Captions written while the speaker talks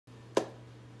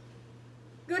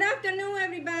Good afternoon,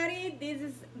 everybody.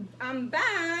 I'm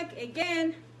back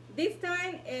again. This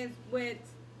time is with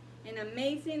an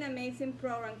amazing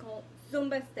program called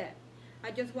Zumba Step.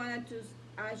 I just wanted to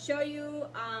show you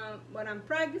what I'm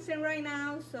practicing right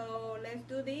now. So let's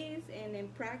do this and then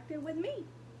practice with me.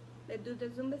 Let's do the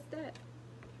Zumba Step.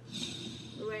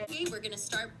 Okay, we're going to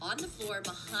start on the floor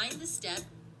behind the step,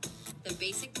 the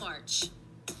basic march.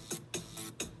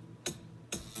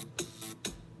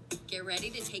 Get ready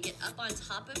to take it up on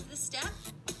top of the step.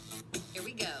 Here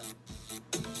we go.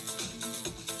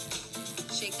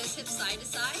 Shake those hips side to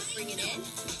side, bring it in,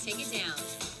 take it down.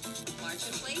 March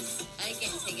in place,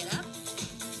 again, take it up,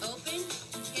 open,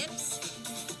 hips,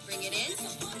 bring it in,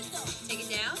 take it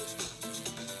down.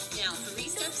 Now 3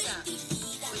 steps up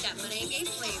with that merengue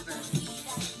flavor.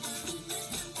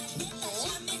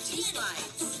 Hold, 2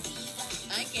 slides.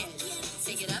 Again,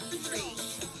 take it up for 3.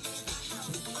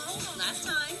 Last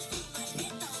time.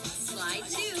 Slide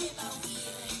 2.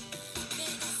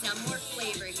 Now more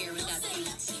flavor here with that beat.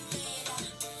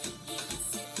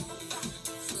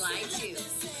 Slide 2.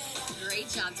 Great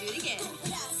job. Do it again.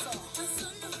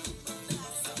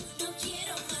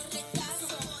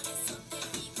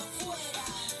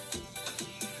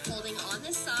 Holding on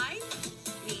the side,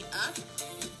 knee up,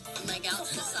 leg out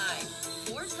to the side.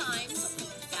 4 times,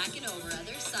 back and over,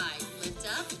 other side. Lift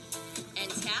up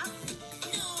and tap.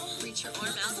 Reach your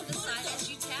arm out to the side as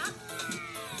you tap.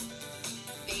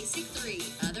 Basic 3,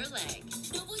 other leg.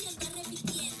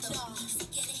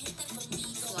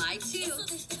 Slide 2.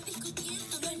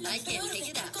 Again, take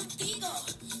it up.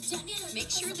 Make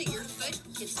sure that your foot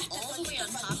gets all the way on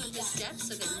top of the step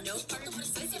so that no part of your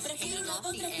foot is hanging off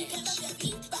the edge.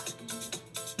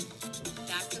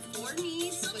 Back to 4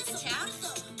 knees with the tap.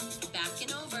 Back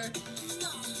and over.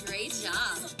 Great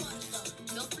job.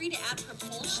 Feel free to add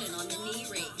propulsion on the knee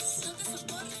raise.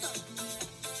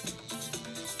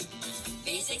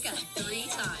 Basic up 3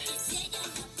 times.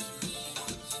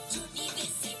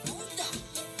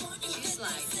 2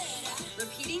 slides.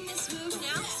 Repeating this move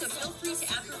now, so feel free to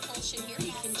add propulsion here.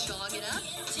 You can jog it up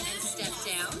and step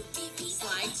down.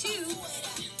 Slide 2.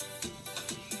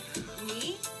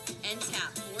 Knee and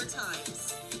tap 4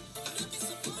 times.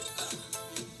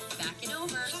 Back and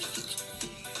over.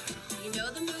 You know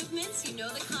the movements, you know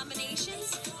the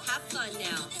combinations. Have fun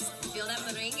now. Feel that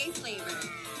merengue flavor.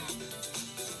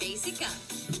 Basic up.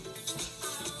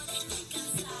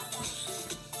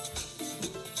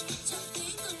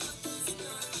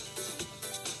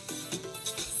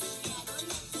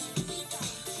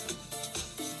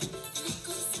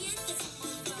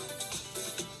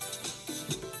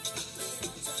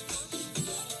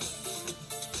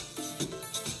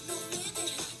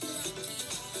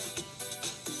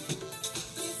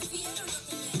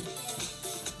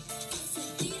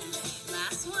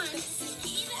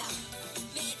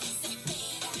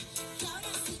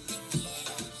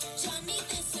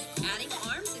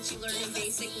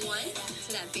 Basic 1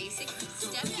 to that basic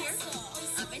step here,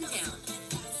 up and down.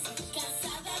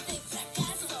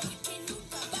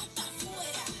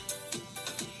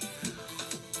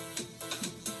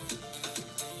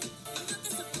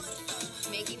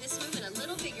 Making this movement a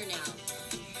little bigger now.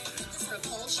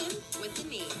 Propulsion with the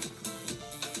knee.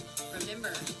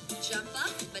 Remember, jump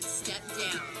up but step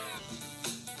down.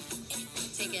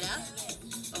 Take it up,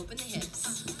 open the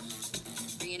hips.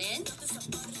 Bring it in,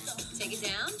 take it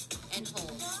down, and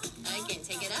hold. Again,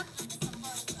 take it up,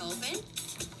 open,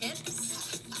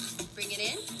 hips, bring it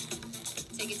in,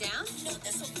 take it down.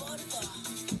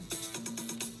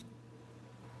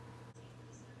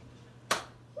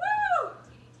 Woo!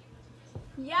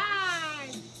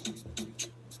 Yes!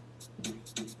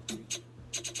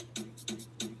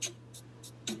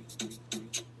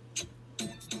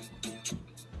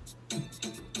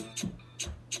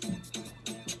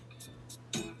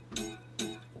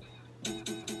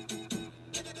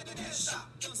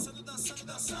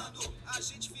 A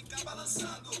gente fica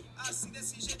balançando, assim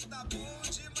desse jeito tá bom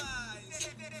demais.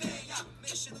 Venha,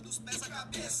 mexendo dos pés à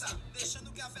cabeça,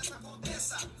 deixando que a festa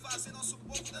aconteça, fazer nosso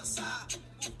povo dançar,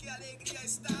 porque a alegria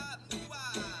está no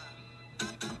ar.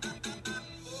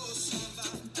 O samba,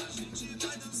 a gente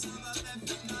vai dançando até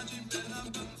ficar de pé na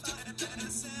banda.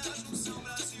 Essa é a junção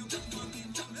Brasil,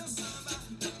 funk com meu samba.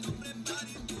 Então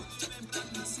prepare tudo e vem pra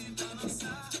cá se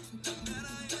balançar. Libera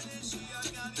a energia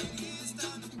que a alegria está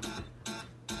no ar.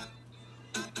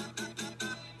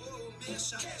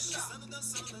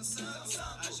 Dançando,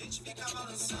 a gente fica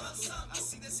balançando,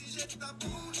 assim desse jeito tá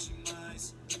bom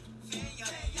demais. Venha,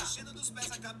 mexendo dos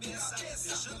pés à cabeça,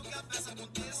 deixando que a festa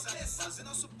aconteça, fazer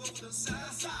nosso povo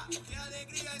dançar, porque a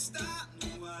alegria está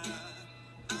no ar.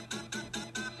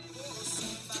 O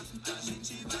samba, a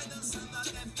gente vai dançando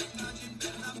até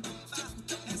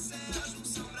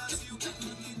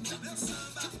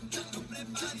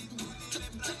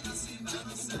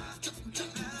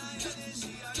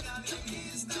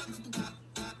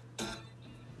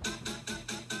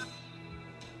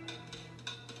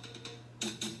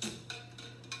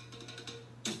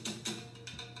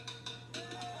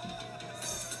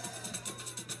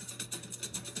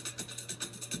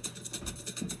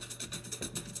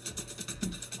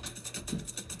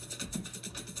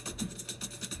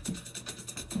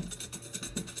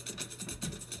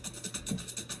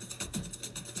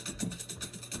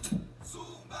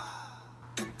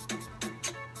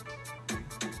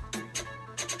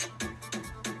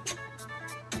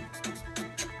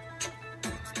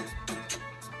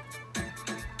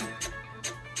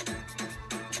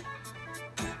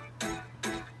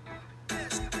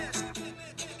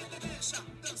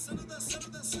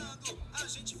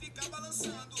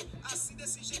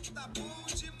desse jeito tá bom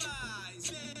demais.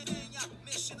 Venha,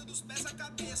 mexendo dos pés à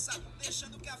cabeça,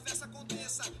 deixando que a festa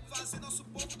aconteça, fazer nosso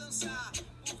povo dançar,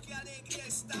 porque a alegria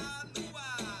está no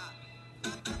ar.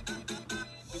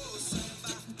 O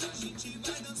samba, a gente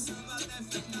vai dançando até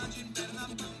ficar de perna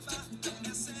bamba.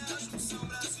 Essa é a junção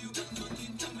Brasil,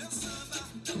 funk com meu samba.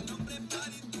 Então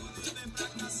prepare tudo e vem pra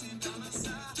cá se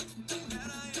balançar.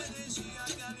 Libera a energia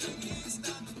que a alegria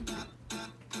está no ar.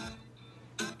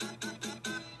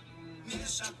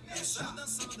 Mexa, mexa,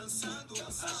 dançando, dançando,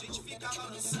 a gente fica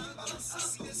balançando,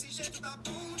 assim desse jeito tá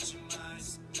bom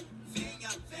demais. Venha,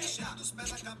 mexa dos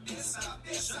pés à cabeça,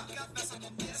 deixando que a festa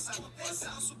aconteça, fazer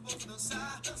nosso povo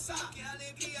dançar, que a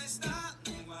alegria está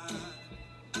no ar.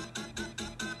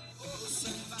 O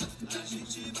samba, a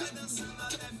gente vai dançando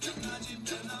até ficar de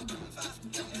perna bamba.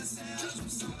 Essa é a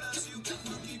junção Brasil,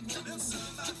 funk com meu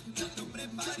samba. Então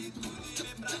prepare tudo e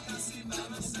vem pra cá se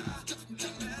balançar.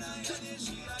 Libera a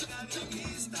energia que a alegria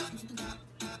está no ar.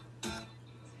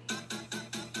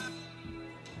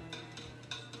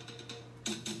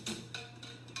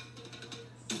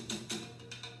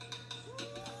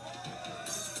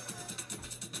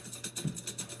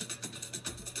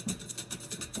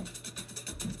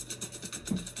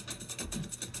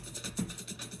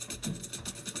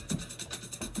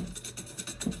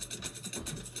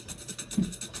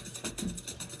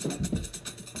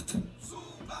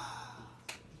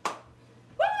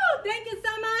 Thank you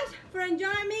so much for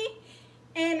enjoying me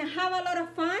and have a lot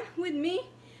of fun with me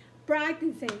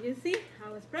practicing. You see, I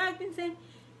was practicing.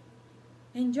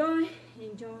 Enjoy,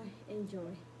 enjoy,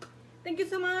 enjoy. Thank you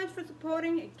so much for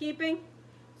supporting and keeping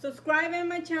subscribing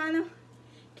my channel.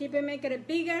 Keep it, make it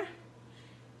bigger.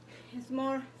 It's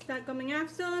more start coming up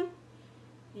soon.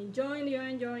 Enjoy, enjoy,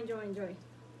 enjoy, enjoy, enjoy.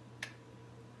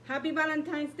 Happy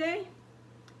Valentine's Day.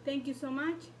 Thank you so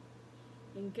much.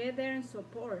 And get there and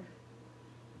support.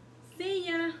 See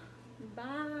ya.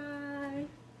 Bye.